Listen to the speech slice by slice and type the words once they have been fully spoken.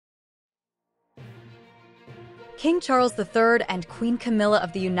King Charles III and Queen Camilla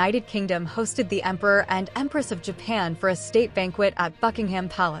of the United Kingdom hosted the Emperor and Empress of Japan for a state banquet at Buckingham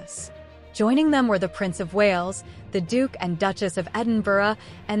Palace. Joining them were the Prince of Wales, the Duke and Duchess of Edinburgh,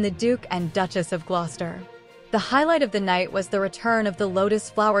 and the Duke and Duchess of Gloucester. The highlight of the night was the return of the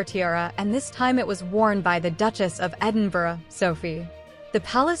Lotus Flower tiara, and this time it was worn by the Duchess of Edinburgh, Sophie. The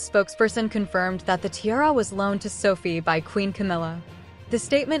palace spokesperson confirmed that the tiara was loaned to Sophie by Queen Camilla. The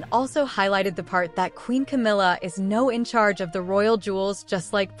statement also highlighted the part that Queen Camilla is now in charge of the royal jewels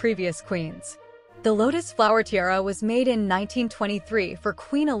just like previous queens. The Lotus Flower tiara was made in 1923 for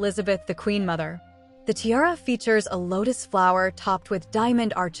Queen Elizabeth, the Queen Mother. The tiara features a lotus flower topped with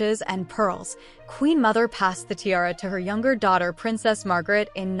diamond arches and pearls. Queen Mother passed the tiara to her younger daughter, Princess Margaret,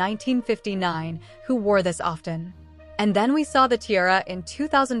 in 1959, who wore this often. And then we saw the tiara in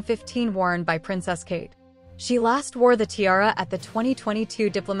 2015 worn by Princess Kate. She last wore the tiara at the 2022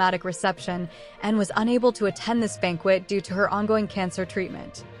 diplomatic reception and was unable to attend this banquet due to her ongoing cancer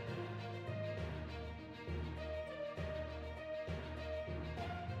treatment.